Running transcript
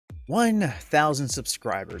1,000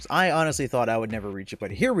 subscribers. I honestly thought I would never reach it, but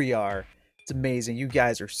here we are. It's amazing. You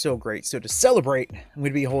guys are so great. So to celebrate, I'm going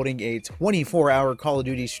to be holding a 24-hour Call of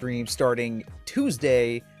Duty stream starting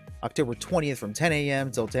Tuesday, October 20th from 10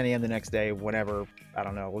 a.m. till 10 a.m. the next day, whenever. I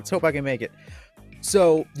don't know. Let's hope I can make it.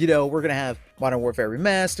 So, you know, we're going to have Modern Warfare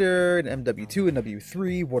Remastered, MW2 and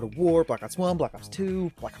W3, World of War, Black Ops 1, Black Ops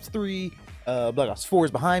 2, Black Ops 3, Black Ops 4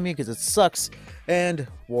 is behind me because it sucks, and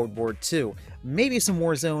World War 2. Maybe some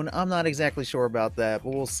Warzone. I'm not exactly sure about that,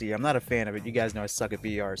 but we'll see. I'm not a fan of it. You guys know I suck at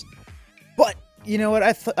VRs. But, you know what?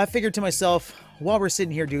 I figured to myself, while we're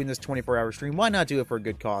sitting here doing this 24-hour stream, why not do it for a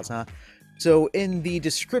good cause, huh? So, in the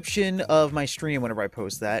description of my stream whenever I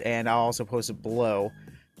post that, and I'll also post it below,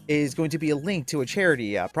 is going to be a link to a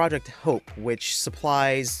charity, Project Hope, which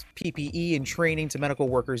supplies PPE and training to medical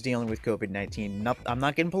workers dealing with COVID-19. I'm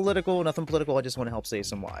not getting political, nothing political, I just want to help save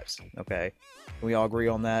some lives, okay? Can we all agree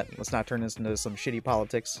on that? Let's not turn this into some shitty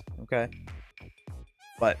politics, okay?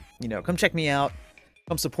 But, you know, come check me out,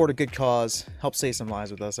 come support a good cause, help save some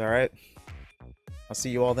lives with us, alright? I'll see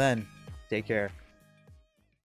you all then. Take care.